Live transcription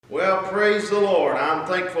Well, praise the Lord. I'm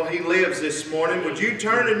thankful He lives this morning. Would you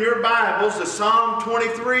turn in your Bibles to Psalm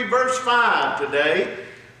 23, verse 5 today?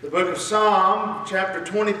 The book of Psalm, chapter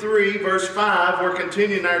 23, verse 5. We're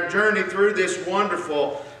continuing our journey through this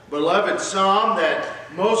wonderful, beloved psalm that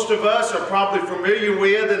most of us are probably familiar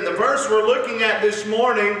with. And the verse we're looking at this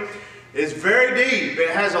morning is very deep. It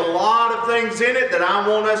has a lot of things in it that I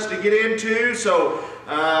want us to get into. So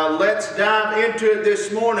let's dive into it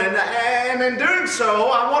this morning. And in doing so,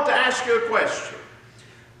 I want to ask you a question.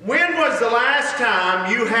 When was the last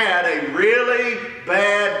time you had a really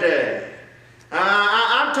bad day?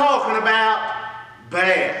 I'm talking about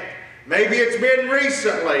bad. Maybe it's been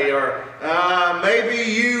recently, or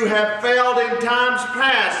maybe you have felt in times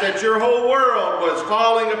past that your whole world was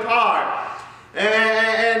falling apart.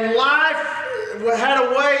 And life had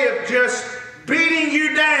a way of just beating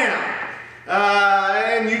you down.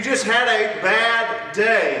 And you just had a bad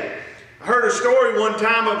day. I heard a story one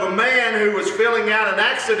time of a man who was filling out an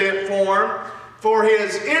accident form for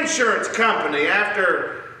his insurance company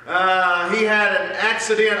after he had an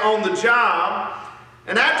accident on the job.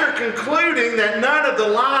 And after concluding that none of the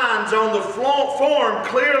lines on the form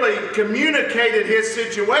clearly communicated his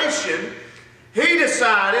situation, he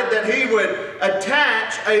decided that he would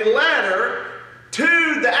attach a letter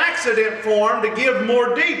to the accident form to give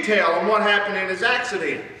more detail on what happened in his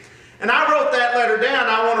accident. And I wrote that letter down.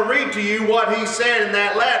 I want to read to you what he said in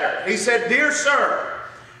that letter. He said, "Dear sir,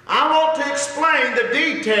 I want to explain the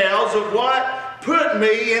details of what put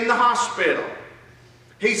me in the hospital."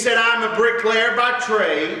 He said, "I'm a bricklayer by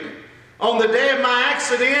trade. On the day of my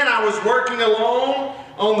accident, I was working alone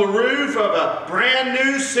on the roof of a brand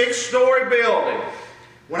new 6-story building.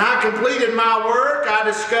 When I completed my work, I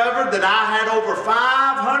discovered that I had over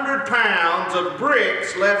 500 pounds of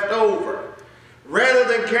bricks left over. Rather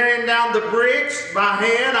than carrying down the bricks by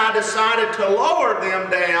hand, I decided to lower them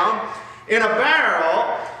down in a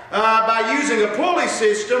barrel by using a pulley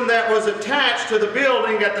system that was attached to the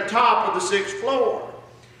building at the top of the 6th floor.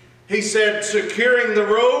 He said, securing the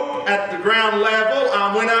rope at the ground level,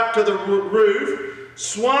 I went up to the roof,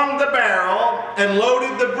 swung the barrel, and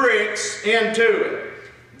loaded the bricks into it.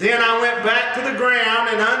 Then I went back to the ground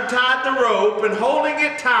and untied the rope and holding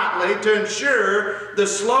it tightly to ensure the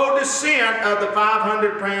slow descent of the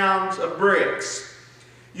 500 pounds of bricks.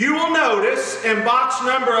 You will notice in box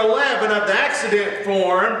number 11 of the accident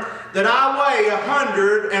form that I weigh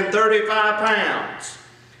 135 pounds.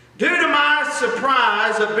 Due to my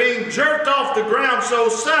surprise of being jerked off the ground so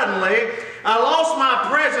suddenly, I lost my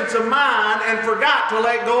presence of mind and forgot to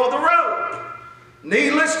let go of the rope.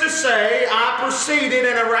 Needless to say, I proceeded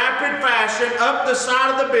in a rapid fashion up the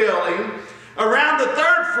side of the building. Around the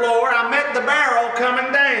 3rd floor, I met the barrel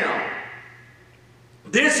coming down.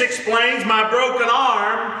 This explains my broken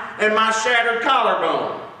arm and my shattered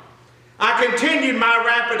collarbone. I continued my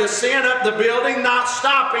rapid ascent up the building, not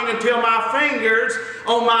stopping until my fingers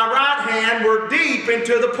on my right hand were deep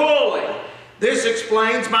into the pulley. This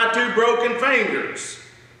explains my 2 broken fingers.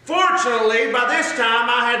 Fortunately, by this time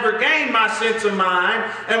I had regained my sense of mind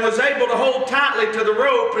and was able to hold tightly to the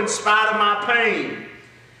rope in spite of my pain.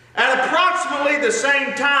 At approximately the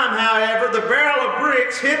same time, however, the barrel of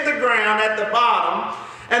bricks hit the ground at the bottom,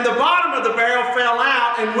 and the bottom of the barrel fell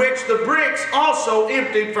out, in which the bricks also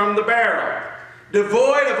emptied from the barrel.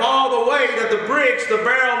 Devoid of all the weight of the bricks, the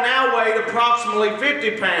barrel now weighed approximately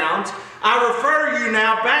 50 pounds. I refer you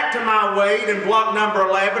now back to my weight in block number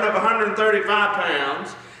 11 of 135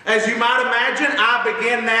 pounds. As you might imagine, I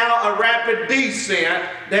begin now a rapid descent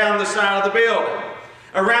down the side of the building.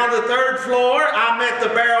 Around the 3rd floor, I met the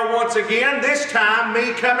barrel once again, this time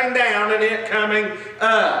me coming down and it coming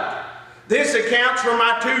up. This accounts for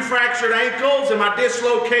my 2 fractured ankles and my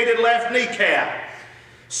dislocated left kneecap.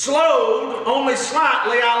 Slowed only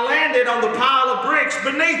slightly, I landed on the pile of bricks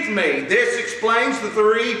beneath me. This explains the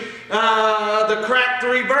cracked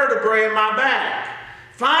 3 vertebrae in my back.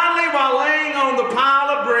 Finally, while laying on the pile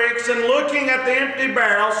of bricks and looking at the empty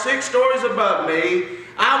barrel 6 stories above me,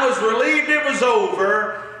 I was relieved it was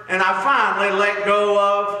over, and I finally let go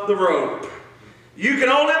of the rope. You can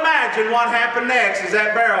only imagine what happened next as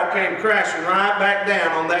that barrel came crashing right back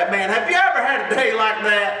down on that man. Have you ever had a day like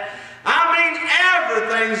that? I mean,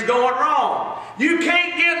 everything's going wrong. You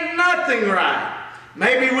can't get nothing right.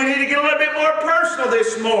 Maybe we need to get a little bit more personal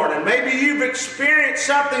this morning. Maybe you've experienced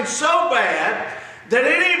something so bad that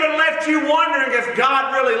it even left you wondering if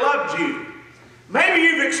God really loved you. Maybe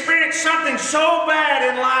you've experienced something so bad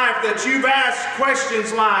in life that you've asked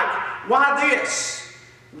questions like, why this?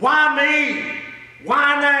 Why me?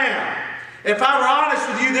 Why now? If I were honest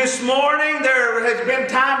with you this morning, there has been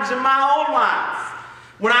times in my own life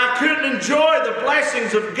when I couldn't enjoy the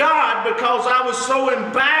blessings of God because I was so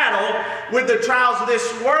in battle with the trials of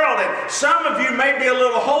this world. And some of you may be a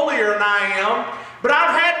little holier than I am, but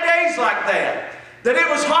I've had days like that. That it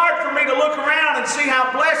was hard for me to look around and see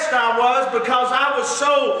how blessed I was because I was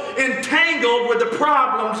so entangled with the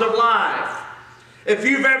problems of life. If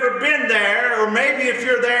you've ever been there, or maybe if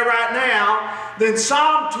you're there right now, then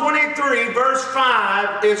Psalm 23 verse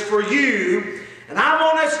 5 is for you. And I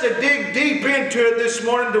want us to dig deep into it this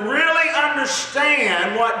morning to really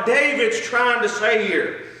understand what David's trying to say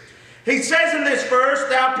here. He says in this verse,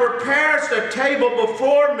 "Thou preparest a table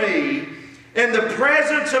before me in the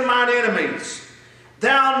presence of mine enemies.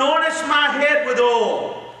 Thou anointest my head with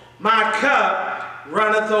oil, my cup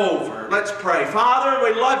runneth over." Let's pray. Father,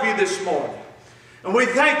 we love you this morning. And we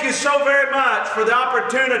thank you so very much for the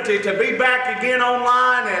opportunity to be back again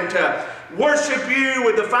online and to worship you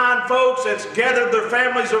with the fine folks that's gathered their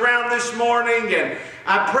families around this morning. And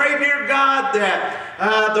I pray, dear God,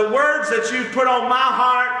 that the words that you've put on my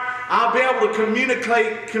heart, I'll be able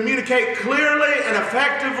to communicate clearly and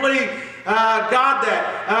effectively. God,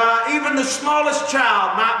 that even the smallest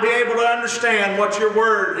child might be able to understand what your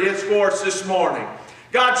word is for us this morning.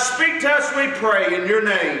 God, speak to us, we pray, in your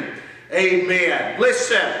name. Amen.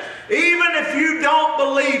 Listen, even if you don't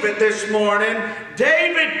believe it this morning,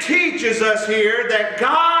 David teaches us here that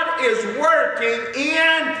God is working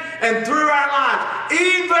in and through our lives.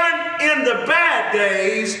 Even in the bad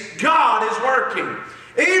days, God is working.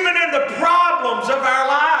 Even in the problems of our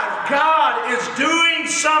lives, God is doing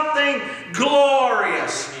something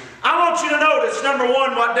glorious. I want you to notice, number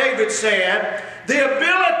one, what David said. The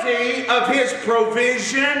ability of his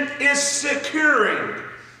provision is securing.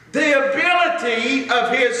 The ability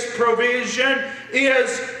of his provision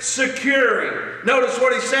is securing. Notice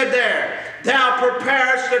what he said there. "Thou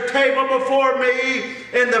preparest a table before me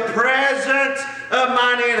in the presence of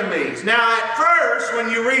mine enemies." Now at first,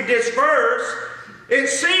 when you read this verse, it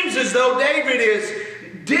seems as though David is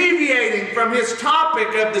deviating from his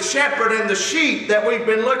topic of the shepherd and the sheep that we've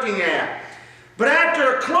been looking at. But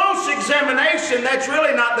after a close examination, that's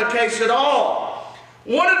really not the case at all.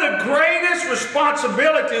 One of the greatest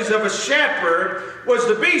responsibilities of a shepherd was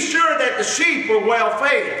to be sure that the sheep were well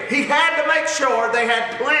fed. He had to make sure they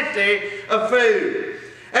had plenty of food.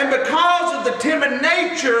 And because of the timid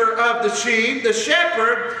nature of the sheep, the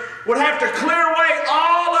shepherd would have to clear away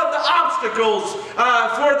all of the obstacles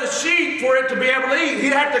for the sheep for it to be able to eat.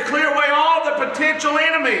 He'd have to clear away all the potential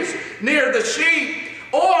enemies near the sheep,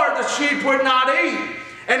 or the sheep would not eat.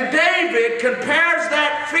 And David compares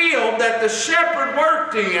that field that the shepherd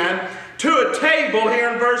worked in to a table here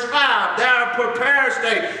in verse 5. "Thou preparest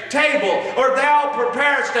a table," or "Thou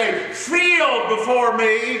preparest a field before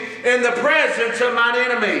me in the presence of mine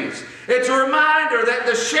enemies." It's a reminder that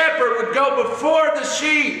the shepherd would go before the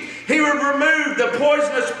sheep. He would remove the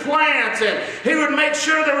poisonous plants, and he would make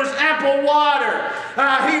sure there was ample water.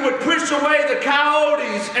 He would push away the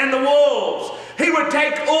coyotes and the wolves. He would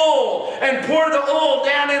take oil and pour the oil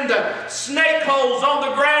down in the snake holes on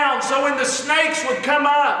the ground, so when the snakes would come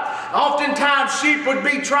up, oftentimes sheep would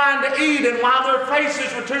be trying to eat, and while their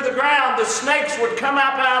faces were to the ground, the snakes would come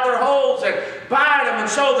up out of their holes and bite them. And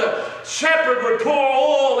so the shepherd would pour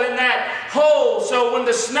oil in that hole, so when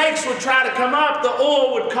the snakes would try to come up, the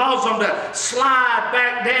oil would cause them to slide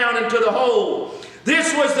back down into the hole.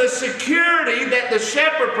 This was the security that the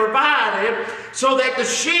shepherd provided so that the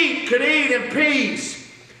sheep could eat in peace.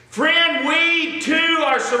 Friend, we too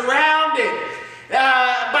are surrounded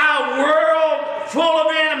by a world full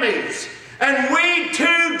of enemies. And we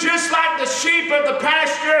too, just like the sheep of the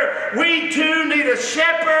pasture, we too need a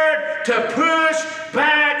shepherd to push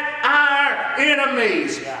back our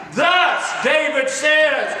enemies. Thus, David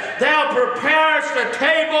says, "Thou preparest a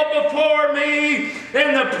table before me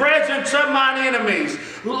in the presence of mine enemies."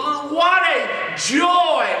 What a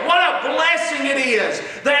joy, what a blessing it is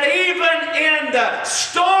that even in the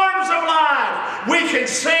storms of life, we can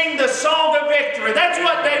sing the song of victory. That's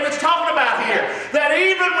what David's talking about here. That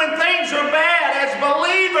even when things are bad, as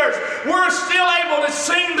believers, we're still able to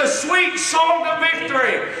sing the sweet song of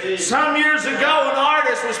victory. Some years ago, an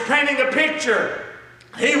artist was painting a picture.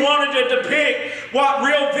 He wanted to depict what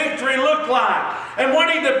real victory looked like. And what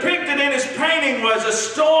he depicted in his painting was a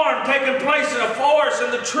storm taking place in a forest,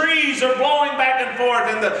 and the trees are blowing back and forth,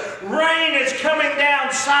 and the rain is coming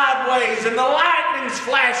down sideways, and the lightning's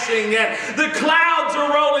flashing, and the clouds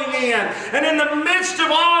are rolling in. And in the midst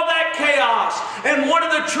of all that chaos, and one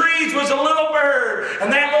of the trees was a little bird,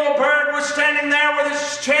 and that little bird was standing there with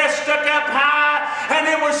its chest stuck up high, and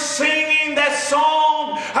it was singing that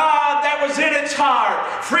song that was in its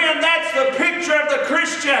heart. Friend, that's the picture of the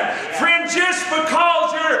Christian. Friend, just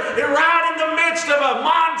because you're right in the midst of a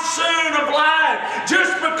monsoon of life,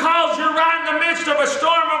 just because you're right in the midst of a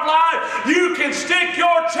storm of life, you can stick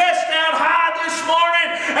your chest out high this morning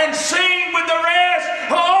and sing with the rest,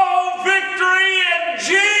 oh, victory in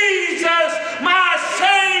Jesus, my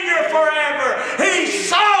Savior forever. He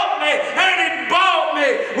sought me and He bought me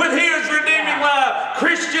with His redeeming love.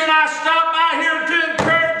 Christian, I stop by here to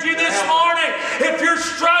encourage you this morning. If you're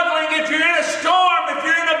struggling, if you're in a storm, if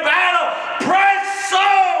you're in a battle, press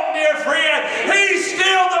on, dear friend. He's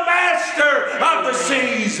still the master of the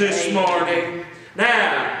seas this morning.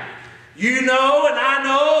 Now, you know and I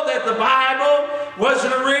know that the Bible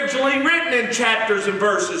wasn't originally written in chapters and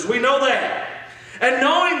verses. We know that. And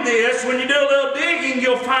knowing this, when you do a little digging,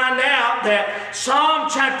 you'll find out that Psalm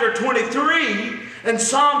chapter 23 and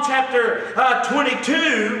Psalm chapter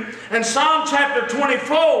 22 and Psalm chapter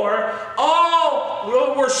 24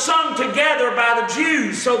 all were sung together by the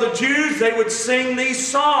Jews. So the Jews, they would sing these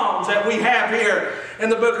psalms that we have here in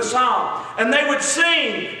the book of Psalm. And they would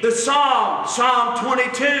sing the psalm, Psalm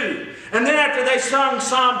 22. And then after they sung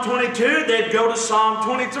Psalm 22, they'd go to Psalm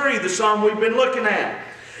 23, the psalm we've been looking at.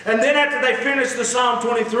 And then after they finished the Psalm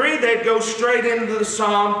 23, they'd go straight into the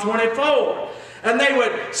Psalm 24. And they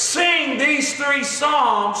would sing these three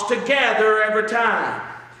psalms together every time.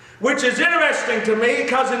 Which is interesting to me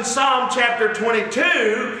because in Psalm chapter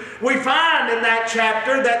 22, we find in that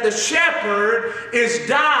chapter that the shepherd is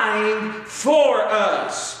dying for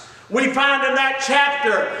us. We find in that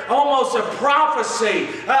chapter almost a prophecy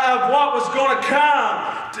of what was going to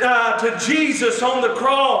come to Jesus on the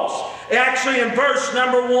cross. Actually, in verse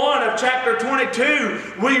number 1 of chapter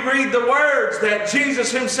 22, we read the words that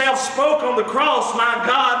Jesus Himself spoke on the cross, my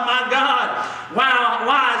God,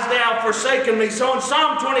 why hast thou forsaken me? So in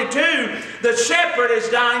Psalm 22, the shepherd is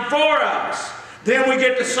dying for us. Then we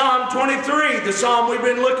get to Psalm 23, the psalm we've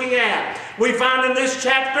been looking at. We find in this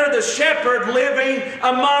chapter the shepherd living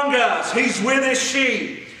among us. He's with his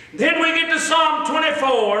sheep. Then we get to Psalm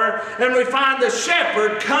 24, and we find the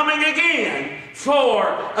shepherd coming again for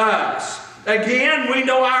us. Again, we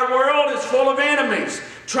know our world is full of enemies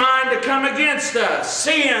trying to come against us.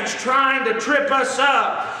 Sin's trying to trip us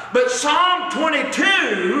up. But Psalm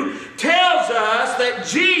 22 tells us that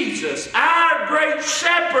Jesus, our great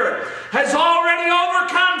shepherd, has already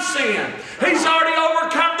overcome sin. He's already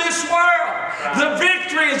overcome this world. The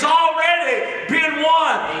victory has already been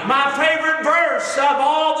won. My favorite verse of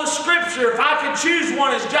all the Scripture, if I could choose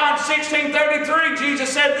one, is John 16:33.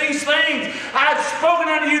 Jesus said, these things I have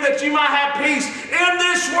spoken unto you that you might have peace. In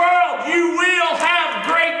this world you will have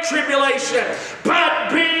great tribulation,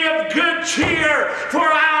 but be of good cheer, for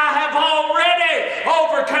I have already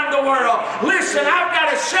overcome the world. Listen, I've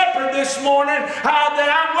got a shepherd this morning that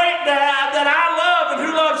I'm waiting to have, that I love and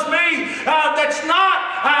who loves me. That's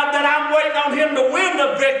not that I'm waiting on Him to win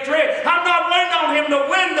the victory. I'm not waiting on Him to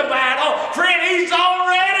win the battle. Friend, He's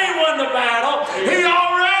already won the battle. He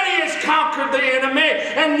already has conquered the enemy.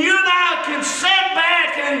 And you and I can sit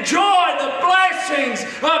back and enjoy the blessings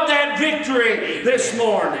of that victory this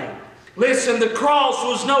morning. Listen, the cross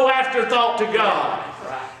was no afterthought to God.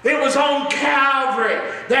 It was on Calvary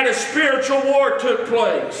that a spiritual war took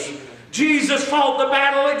place. Jesus fought the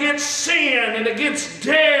battle against sin and against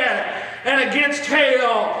death and against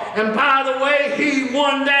hell. And by the way, He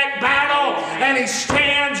won that battle and He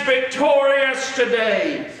stands victorious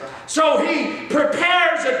today. So He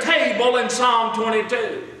prepares a table in Psalm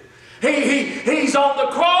 22. He's on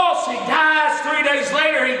the cross, He dies, 3 days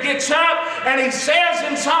later He gets up and He says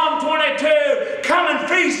in Psalm 22, come and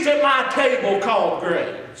feast at my table called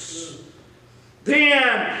grace.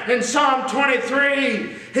 Then in Psalm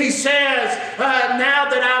 23 He says, now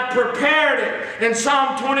that I've prepared it, in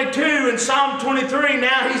Psalm 22 and Psalm 23,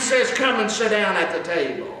 now He says, come and sit down at the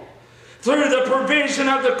table. Through the provision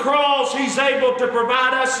of the cross, He's able to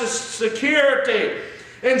provide us a security.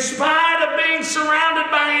 In spite of being surrounded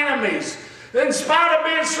by enemies, in spite of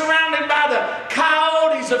being surrounded by the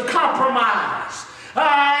coyotes of compromise,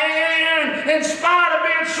 and in spite of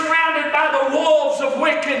being surrounded by the wolves of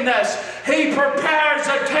wickedness, He prepares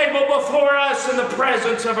a table before us in the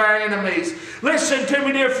presence of our enemies. Listen to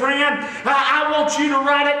me, dear friend. I want you to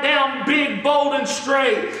write it down big, bold, and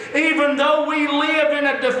straight. Even though we live in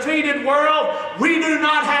a defeated world, we do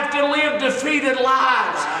not have to live defeated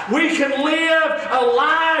lives. We can live a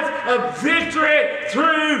life of victory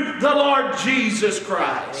through the Lord Jesus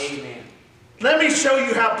Christ. Amen. Let me show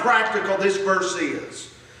you how practical this verse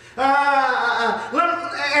is.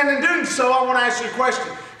 And in doing so, I want to ask you a question.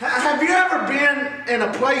 Have you ever been in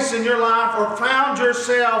a place in your life or found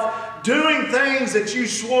yourself doing things that you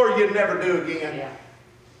swore you'd never do again?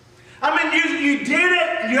 I mean, you did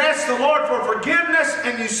it, you asked the Lord for forgiveness,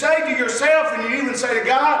 and you say to yourself, and you even say to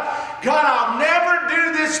God, God, I'll never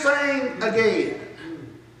do this thing again.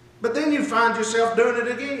 But then you find yourself doing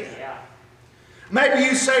it again. Yeah. Maybe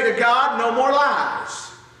you say to God, no more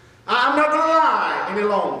lies. I'm not going to lie any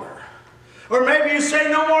longer. Or maybe you say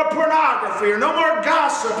no more pornography, or no more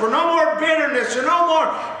gossip, or no more bitterness, or no more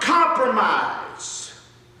compromise.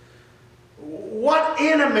 What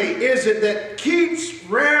enemy is it that keeps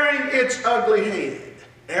rearing its ugly head?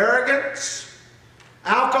 Arrogance?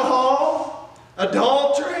 Alcohol?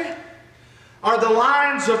 Adultery? Are the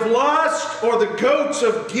lions of lust, or the goats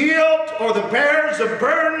of guilt, or the bears of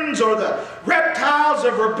burdens, or the reptiles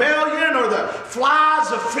of rebellion, or the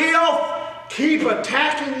flies of filth keep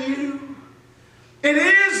attacking you? It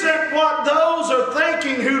isn't what those are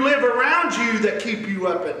thinking who live around you that keep you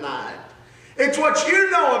up at night. It's what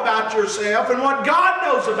you know about yourself and what God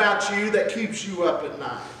knows about you that keeps you up at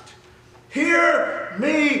night. Hear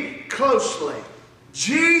me closely.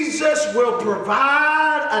 Jesus will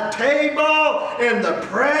provide a table in the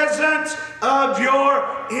presence of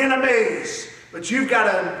your enemies. But you've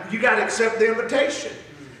got to accept the invitation.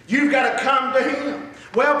 You've got to come to Him.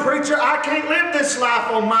 Well, preacher, I can't live this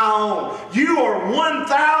life on my own. You are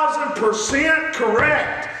 1,000%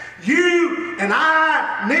 correct. You and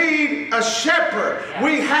I need a shepherd.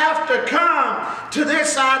 We have to come to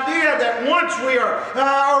this idea that once we are,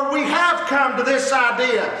 or we have come to this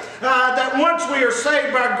idea that once we are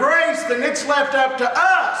saved by grace, then it's left up to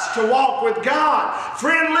us to walk with God.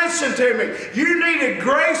 Friend, listen to me. You needed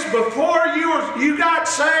grace before you got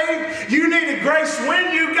saved. You needed grace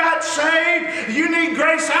when you got saved. You need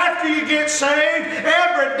grace after you get saved.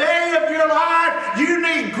 Every day of your life, you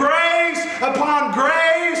need grace upon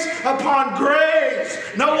grace upon grace.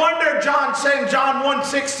 No wonder John said in John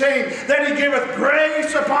 1:16 that He giveth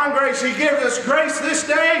grace upon grace. He gives us grace this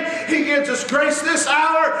day. He gives us grace this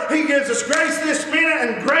hour. He gives us grace this minute,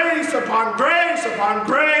 and grace upon grace upon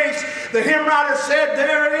grace. The hymn writer said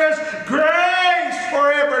there is grace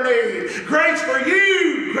for every need. Grace for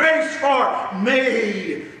you. Grace for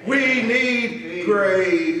me. We need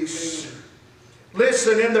grace.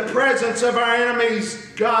 Listen, in the presence of our enemies,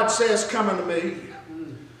 God says, come unto me.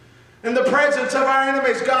 In the presence of our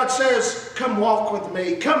enemies, God says, come walk with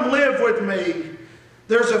me. Come live with me.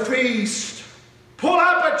 There's a feast. Pull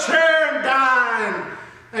up a chair and dine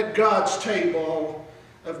at God's table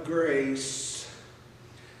of grace.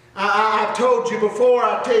 I've told you before,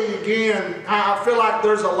 I'll tell you again, I feel like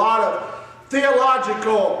there's a lot of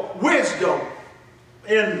theological wisdom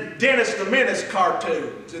in Dennis the Menace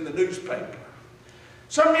cartoons in the newspaper.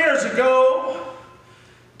 Some years ago,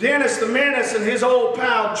 Dennis the Menace and his old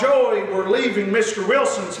pal Joey were leaving Mr.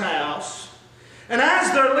 Wilson's house. And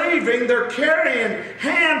as they're leaving, they're carrying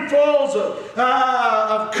handfuls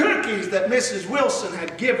of cookies that Mrs. Wilson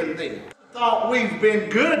had given them. Thought, we've been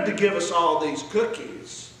good to give us all these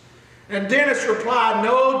cookies. And Dennis replied,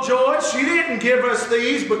 no, Joey, she didn't give us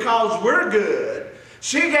these because we're good.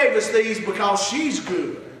 She gave us these because she's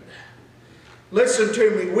good. Listen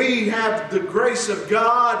to me, we have the grace of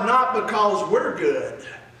God not because we're good.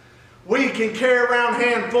 We can carry around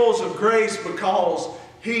handfuls of grace because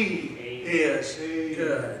He is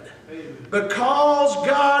good. Because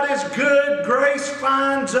God is good, grace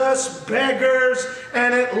finds us beggars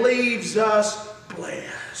and it leaves us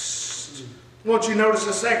blessed. I want you to notice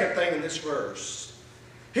the second thing in this verse.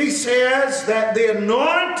 He says that the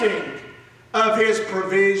anointing of His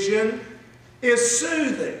provision is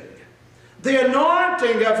soothing. The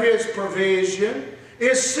anointing of His provision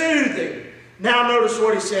is soothing. Now notice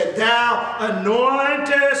what He said. Thou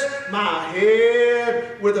anointest my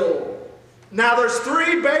head with oil. Now there's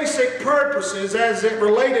three basic purposes as it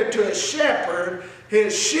related to a shepherd,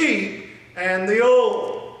 his sheep, and the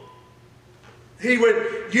oil. He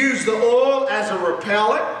would use the oil as a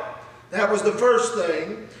repellent. That was the first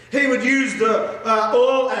thing. He would use the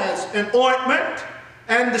oil as an ointment.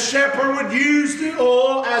 And the shepherd would use the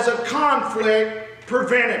oil as a conflict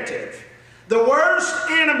preventative. The worst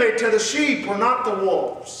enemy to the sheep were not the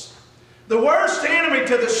wolves. The worst enemy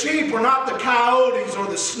to the sheep were not the coyotes or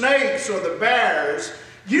the snakes or the bears.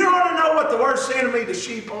 You want to know what the worst enemy to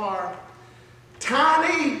sheep are?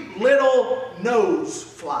 Tiny little nose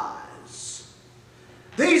flies.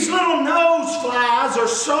 These little nose flies are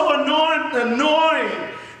so annoying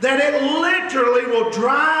that it literally will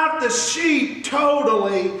drive the sheep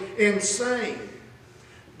totally insane.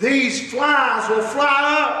 These flies will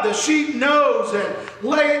fly up the sheep nose and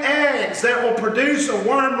lay eggs that will produce a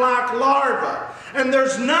worm-like larva. And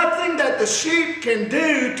there's nothing that the sheep can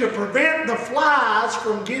do to prevent the flies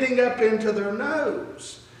from getting up into their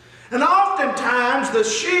nose. And oftentimes the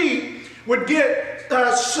sheep would get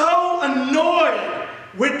so annoyed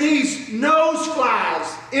with these nose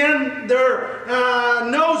flies in their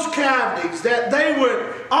nose cavities that they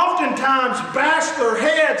would oftentimes bash their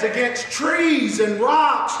heads against trees and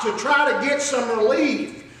rocks to try to get some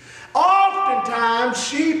relief. Oftentimes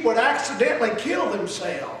sheep would accidentally kill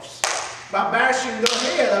themselves by bashing their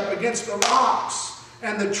head up against the rocks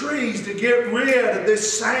and the trees to get rid of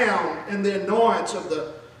this sound and the annoyance of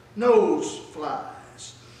the nose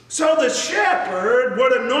flies. So the shepherd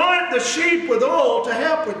would anoint the sheep with oil to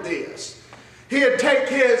help with this. He'd take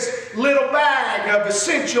his little bag of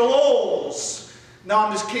essential oils. No,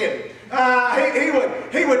 I'm just kidding.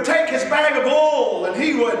 He would take his bag of oil and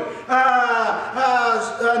he would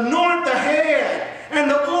anoint the head. And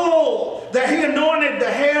the oil that he anointed the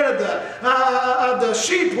head of the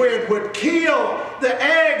sheep with would kill the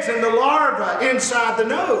eggs and the larvae inside the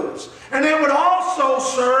nose. And it would also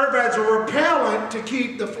serve as a repellent to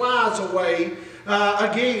keep the flies away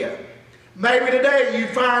again. Maybe today you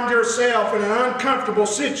find yourself in an uncomfortable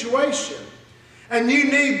situation and you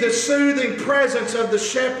need the soothing presence of the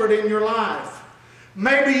shepherd in your life.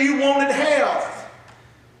 Maybe you wanted health,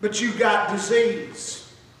 but you got disease.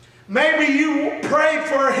 Maybe you prayed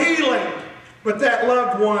for healing, but that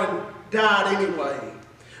loved one died anyway.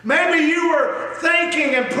 Maybe you were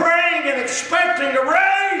thinking and praying and expecting a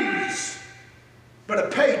raise, but a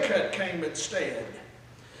pay cut came instead.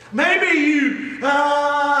 Maybe you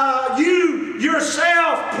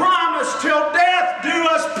yourself promised till death do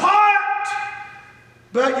us part,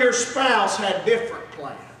 but your spouse had different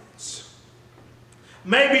plans.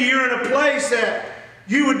 Maybe you're in a place that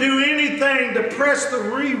you would do anything to press the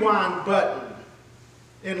rewind button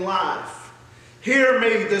in life. Hear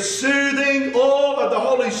me, the soothing oil of the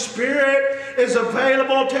Holy Spirit is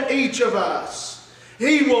available to each of us.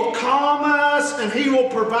 He will calm us and He will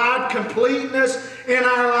provide completeness in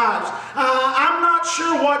our lives. I'm not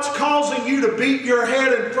sure what's causing you to beat your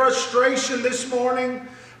head in frustration this morning,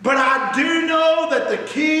 but I do know that the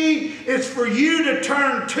key is for you to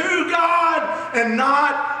turn to God and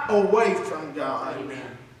not away from God.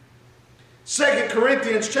 Amen. 2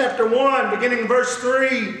 Corinthians chapter 1, beginning in verse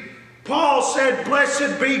 3, Paul said,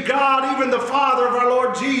 "Blessed be God, even the Father of our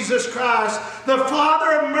Lord Jesus Christ, the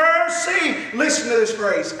Father of mercy," listen to this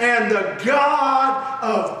phrase, "and the God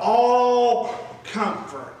of all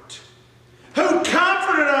comfort, who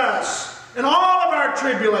comforted us in all of our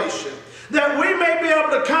tribulation, that we may be able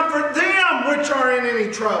to comfort them which are in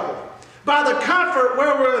any trouble, by the comfort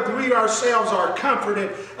wherewith we ourselves are comforted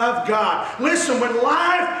of God." Listen, when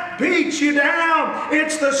life beats you down,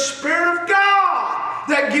 it's the Spirit of God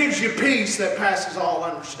that gives you peace that passes all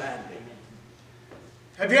understanding.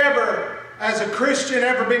 Have you ever, as a Christian,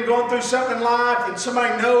 ever been going through something in life and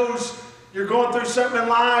somebody knows you're going through something in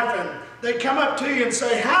life and they come up to you and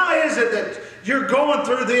say, "How is it that you're going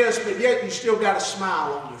through this, but yet you still got a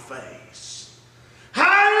smile on your face?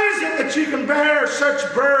 How is it that you can bear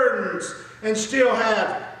such burdens and still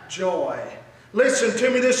have joy?" Listen to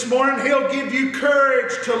me this morning. He'll give you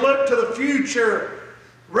courage to look to the future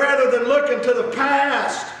rather than looking to the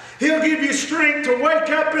past. He'll give you strength to wake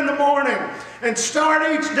up in the morning and start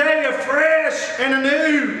each day afresh and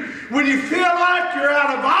anew. When you feel like you're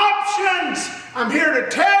out of options, I'm here to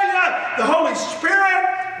tell you the Holy Spirit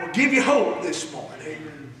will give you hope this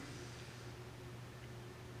morning.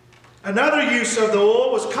 Another use of the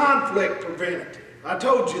oil was conflict preventative. I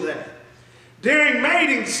told you that. During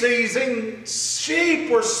mating season, sheep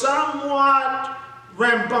were somewhat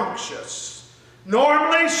rambunctious.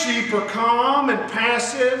 Normally, sheep are calm and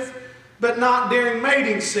passive, but not during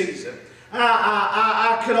mating season.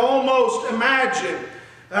 I could almost imagine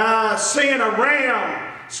seeing a ram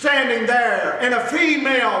standing there, and a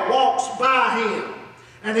female walks by him,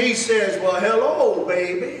 and he says, "Well, hello,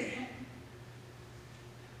 baby."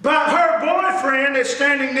 But her boyfriend is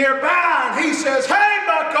standing nearby, and he says, "Hey,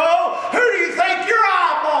 bucko, who do you think you're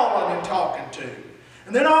eyeballing and talking to?"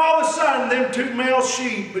 And then all of a sudden, them two male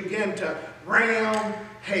sheep begin to ram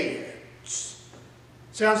heads.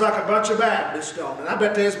 Sounds like a bunch of Baptists, don't it? I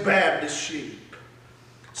bet there's Baptist sheep.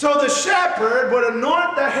 So the shepherd would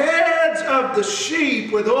anoint the heads of the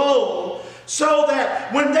sheep with oil so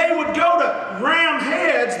that when they would go to ram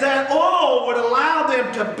heads, that oil would allow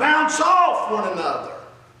them to bounce off one another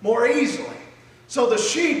more easily, so the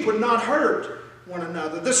sheep would not hurt one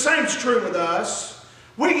another. The same's true with us.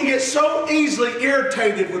 We can get so easily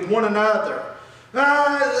irritated with one another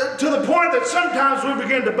to the point that sometimes we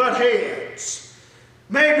begin to butt heads.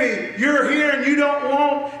 Maybe you're here and you don't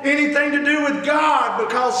want anything to do with God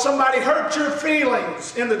because somebody hurt your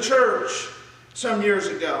feelings in the church some years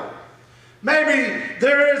ago. Maybe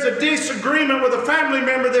there is a disagreement with a family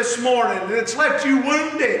member this morning and it's left you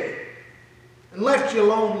wounded and left you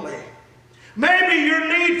lonely. Maybe your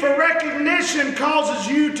need for recognition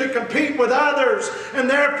causes you to compete with others and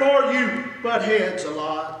therefore you butt heads a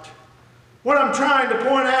lot. What I'm trying to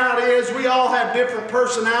point out is we all have different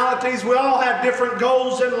personalities. We all have different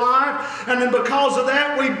goals in life. And then because of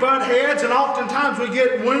that, we butt heads and oftentimes we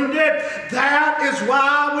get wounded. That is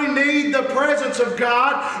why we need the presence of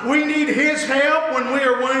God. We need His help when we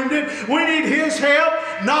are wounded. We need His help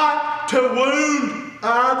not to wound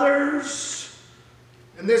others.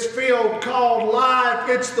 In this field called life,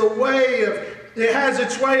 it has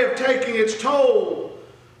its way of taking its toll.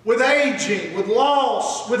 With aging, with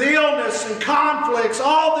loss, with illness and conflicts,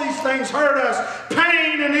 all these things hurt us.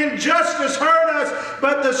 Pain and injustice hurt us.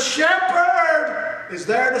 But the shepherd is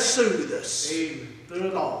there to soothe us through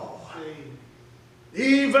it all.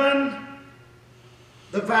 Even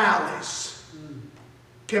the valleys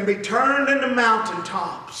can be turned into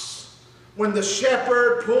mountaintops when the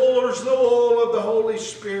shepherd pours the oil of the Holy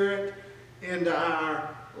Spirit into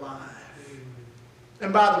our life.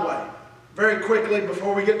 And by the way, very quickly,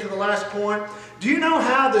 before we get to the last point, do you know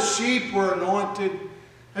how the sheep were anointed?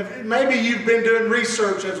 Maybe you've been doing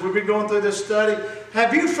research as we've been going through this study.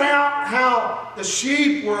 Have you found how the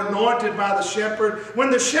sheep were anointed by the shepherd? When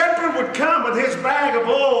the shepherd would come with his bag of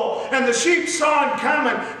oil and the sheep saw him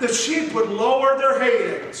coming, the sheep would lower their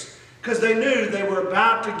heads because they knew they were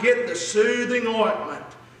about to get the soothing ointment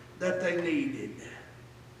that they needed.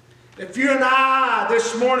 If you and I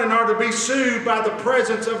this morning are to be soothed by the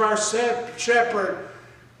presence of our shepherd,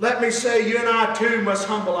 let me say you and I too must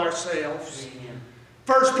humble ourselves. Amen.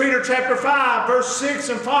 1 Peter chapter 5 verse 6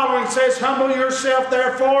 and following says, "Humble yourself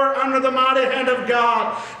therefore under the mighty hand of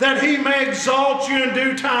God, that He may exalt you in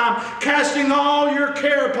due time, casting all your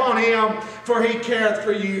care upon Him, for He careth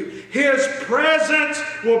for you." His presence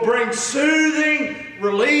will bring soothing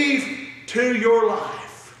relief to your life.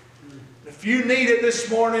 If you need it this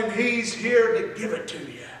morning, He's here to give it to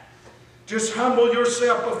you. Just humble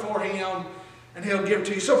yourself before Him and He'll give it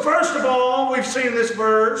to you. So first of all, we've seen this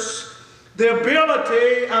verse. The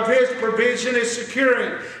ability of His provision is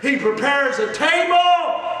securing. He prepares a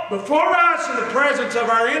table before us in the presence of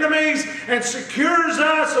our enemies and secures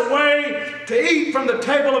us a way to eat from the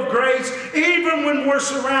table of grace even when we're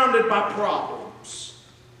surrounded by problems.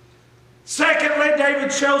 Secondly, David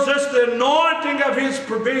shows us the anointing of His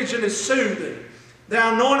provision is soothing.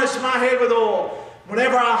 Thou anointest my head with oil.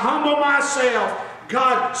 Whenever I humble myself,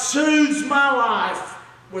 God soothes my life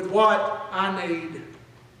with what I need.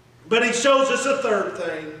 But He shows us a third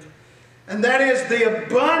thing, and that is the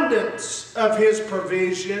abundance of His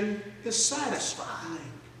provision is satisfying.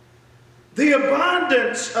 The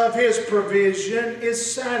abundance of His provision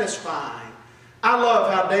is satisfying. I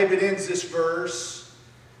love how David ends this verse.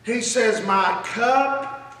 He says, "My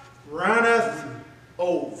cup runneth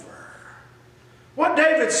over." What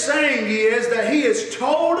David's saying is that he is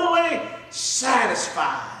totally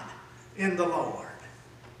satisfied in the Lord.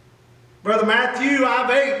 Brother Matthew, I've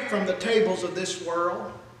ate from the tables of this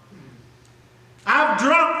world. I've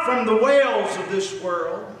drunk from the wells of this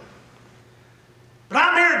world. But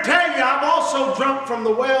I'm here to tell you, I've also drunk from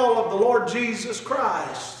the well of the Lord Jesus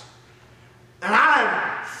Christ. And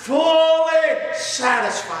I'm fully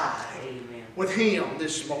satisfied with Him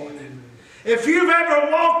this morning. If you've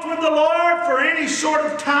ever walked with the Lord for any sort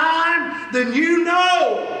of time, then you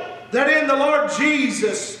know that in the Lord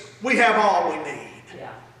Jesus we have all we need. Yeah.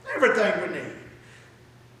 Everything we need.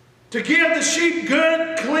 To give the sheep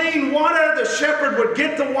good, clean water, the shepherd would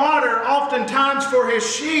get the water oftentimes for his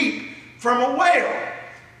sheep from a well.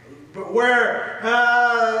 But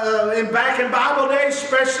back in Bible days,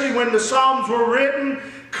 especially when the Psalms were written,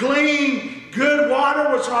 clean, good water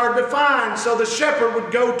was hard to find. So the shepherd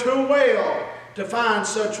would go to a well to find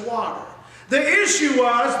such water. The issue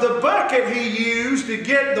was the bucket he used to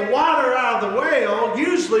get the water out of the well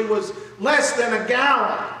usually was less than a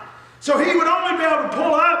gallon. So he would only be able to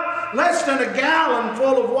pull up less than a gallon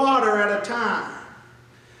full of water at a time.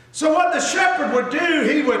 So what the shepherd would do,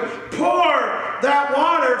 he would pour that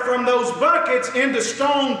water from those buckets into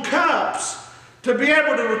stone cups to be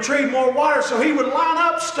able to retrieve more water. So he would line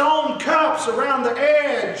up stone cups around the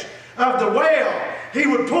edge of the well. He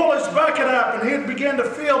would pull his bucket up and he'd begin to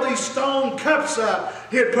fill these stone cups up.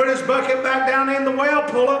 He'd put his bucket back down in the well,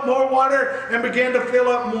 pull up more water, and begin to fill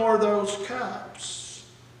up more of those cups.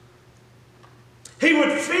 He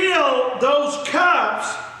would fill those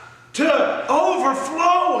cups to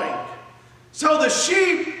overflowing so the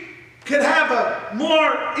sheep could have a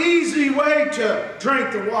more easy way to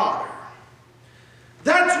drink the water.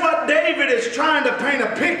 That's what David is trying to paint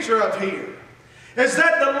a picture of here. Is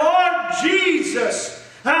that the Lord Jesus,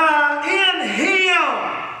 in Him,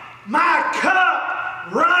 my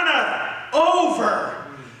cup runneth over.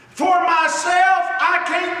 For myself, I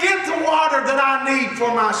can't get the water that I need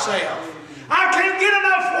for myself. I can't get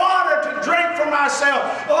enough water to drink for myself.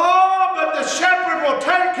 Oh, but the shepherd will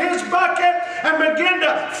take his bucket and begin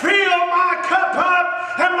to fill my cup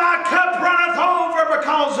up, and my cup runneth over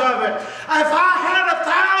because of it. If I had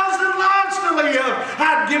 1,000 lives to live,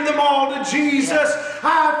 I'd give them all to Jesus.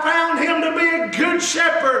 I found Him to be a good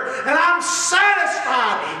shepherd, and I'm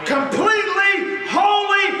satisfied, completely,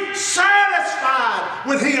 wholly satisfied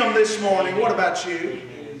with Him this morning. What about you?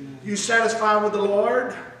 You satisfied with the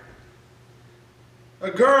Lord?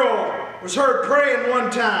 A girl was heard praying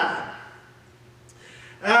one time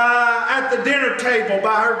at the dinner table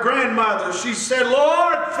by her grandmother. She said,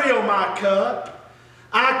 Lord, fill my cup.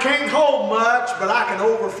 I can't hold much, but I can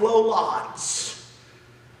overflow lots.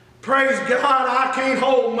 Praise God, I can't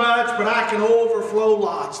hold much, but I can overflow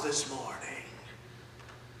lots this morning.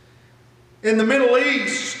 In the Middle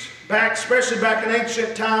East, especially back in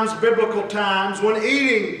ancient times, biblical times, when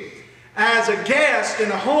eating as a guest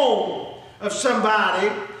in a home of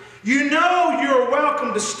somebody, you know you're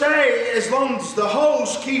welcome to stay as long as the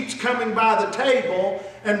host keeps coming by the table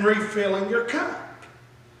and refilling your cup.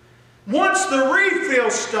 Once the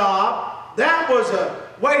refill stopped, that was a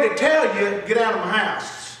way to tell you, get out of my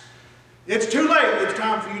house. It's too late. It's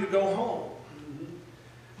time for you to go home.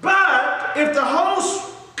 But if the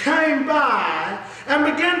host came by and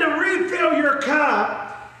began to refill your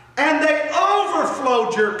cup and they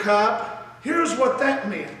overflowed your cup, here's what that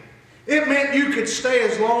meant. It meant you could stay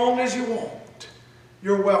as long as you want.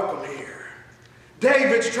 You're welcome here.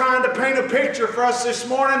 David's trying to paint a picture for us this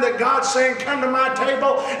morning that God's saying, come to my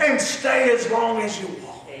table and stay as long as you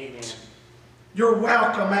want. Amen. You're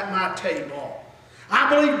welcome at my table. I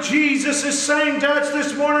believe Jesus is saying to us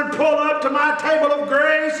this morning, pull up to my table of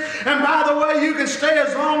grace, and by the way, you can stay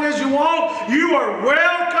as long as you want. You are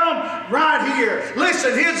welcome right here.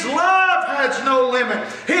 Listen, His love has no limit.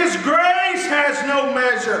 His grace has no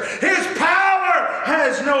measure. His power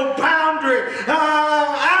has no boundary.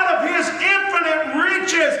 Out of His infinite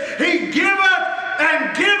riches, He giveth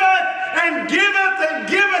and giveth and giveth and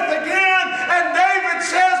giveth again. And David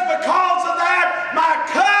says, because of that, my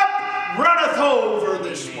cup runneth over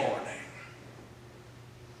this morning.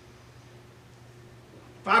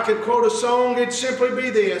 If I could quote a song, it'd simply be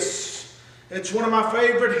this. It's one of my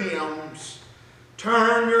favorite hymns.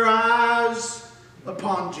 Turn your eyes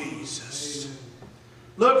upon Jesus.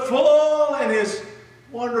 Look full in His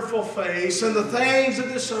wonderful face, and the things of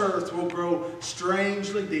this earth will grow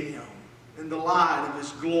strangely dim in the light of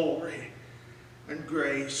His glory and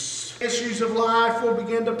grace. Issues of life will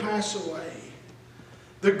begin to pass away.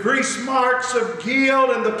 The grease marks of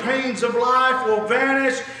guilt and the pains of life will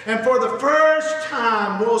vanish, and for the first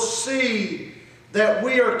time we'll see that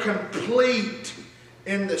we are complete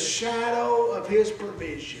in the shadow of His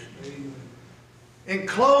provision. Amen. In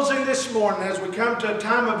closing this morning, as we come to a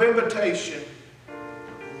time of invitation,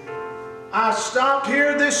 I stopped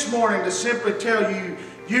here this morning to simply tell you,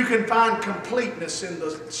 you can find completeness in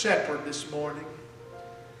the shepherd this morning.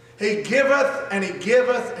 He giveth and He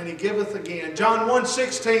giveth and He giveth again. John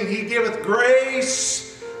 1:16, He giveth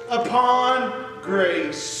grace upon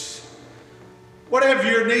grace. Whatever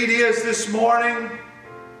your need is this morning,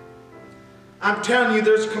 I'm telling you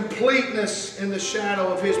there's completeness in the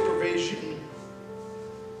shadow of His provision.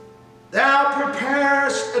 Thou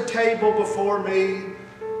preparest a table before me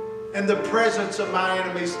in the presence of my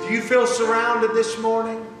enemies. Do you feel surrounded this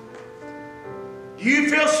morning? Do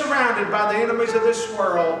you feel surrounded by the enemies of this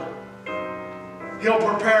world? He'll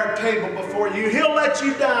prepare a table before you. He'll let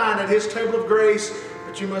you dine at His table of grace,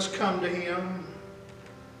 but you must come to Him.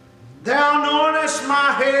 Thou anointest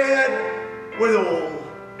my head with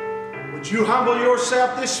oil. Would you humble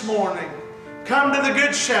yourself this morning? Come to the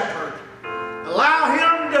Good Shepherd. Allow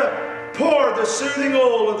Him to pour the soothing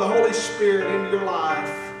oil of the Holy Spirit into your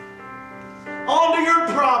life. Onto your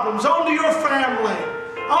problems, onto your family,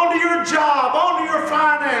 onto your job, onto your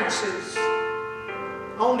finances,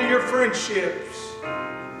 onto your friendships,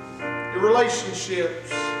 your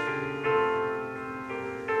relationships.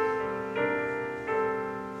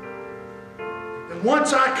 And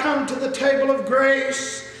once I come to the table of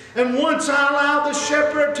grace, and once I allow the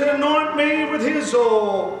shepherd to anoint me with His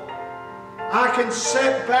oil, I can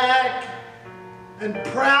sit back and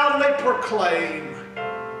proudly proclaim,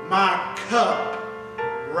 my cup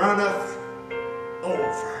runneth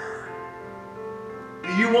over.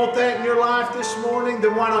 Do you want that in your life this morning?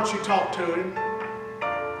 Then why don't you talk to Him?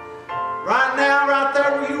 Right now, right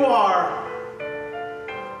there where you are.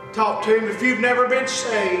 Talk to Him. If you've never been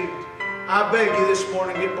saved, I beg you this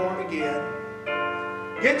morning, get born again.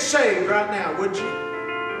 Get saved right now, would you?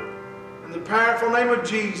 In the powerful name of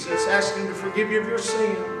Jesus, ask Him to forgive you of your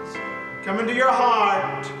sins. Come into your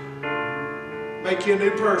heart. Make you a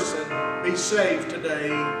new person. Be saved today.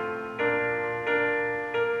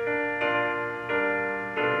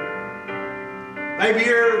 Maybe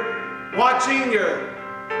you're watching,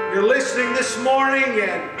 you're listening this morning,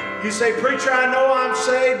 and you say, "Preacher, I know I'm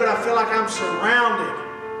saved, but I feel like I'm surrounded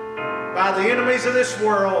by the enemies of this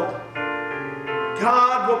world."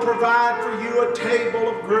 God will provide for you a table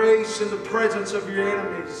of grace in the presence of your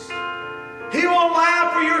enemies. He will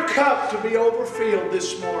allow for your cup to be overfilled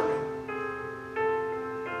this morning.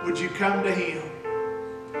 Would you come to Him?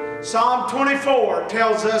 Psalm 24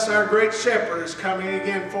 tells us our great shepherd is coming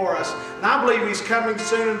again for us. And I believe He's coming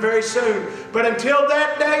soon and very soon. But until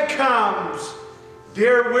that day comes,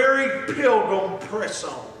 dear weary pilgrim, press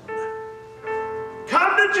on.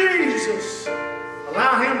 Come to Jesus.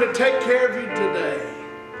 Allow Him to take care of you today.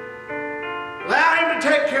 Allow Him to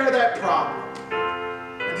take care of that problem.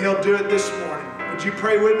 And He'll do it this morning. Would you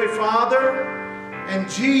pray with me, Father? In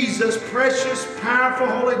Jesus' precious, powerful,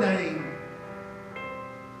 holy name,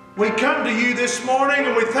 we come to you this morning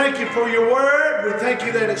and we thank you for your word. We thank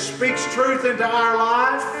you that it speaks truth into our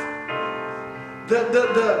life.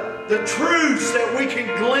 The truths that we can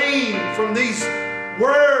glean from these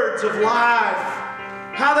words of life.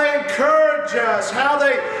 How they encourage us, how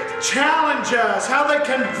they challenge us, how they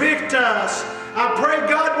convict us. I pray,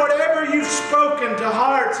 God, whatever you've spoken to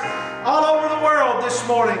hearts all over the world this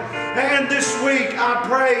morning and this week, I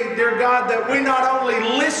pray, dear God, that we not only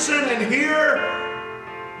listen and hear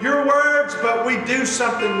your words, but we do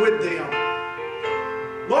something with them.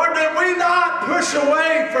 Lord, that we not push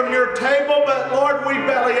away from your table, but Lord, we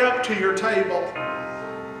belly up to your table.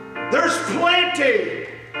 There's plenty.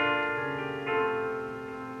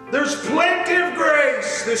 There's plenty of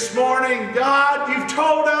grace this morning. God, you've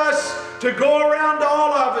told us to go around to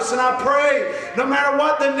all of us, and I pray, no matter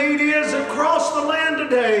what the need is across the land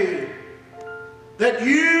today, that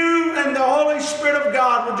you and the Holy Spirit of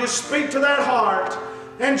God will just speak to that heart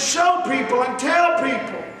and show people and tell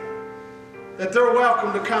people that they're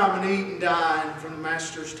welcome to come and eat and dine from the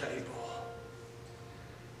Master's table.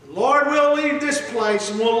 Lord, we'll leave this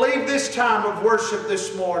place and we'll leave this time of worship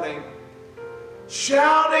this morning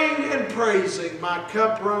shouting and praising, my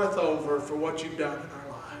cup runneth over, for what you've done in our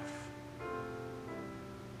life.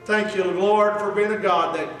 Thank you, Lord, for being a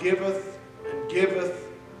God that giveth and giveth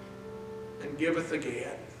and giveth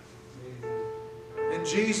again. In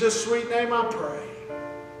Jesus' sweet name I pray.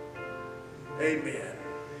 Amen.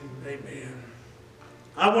 Amen.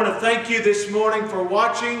 I want to thank you this morning for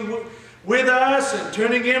watching with us and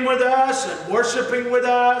tuning in with us and worshiping with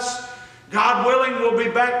us. God willing, we'll be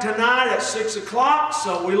back tonight at 6 o'clock,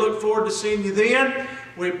 so we look forward to seeing you then.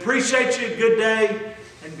 We appreciate you. Good day,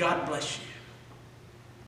 and God bless you.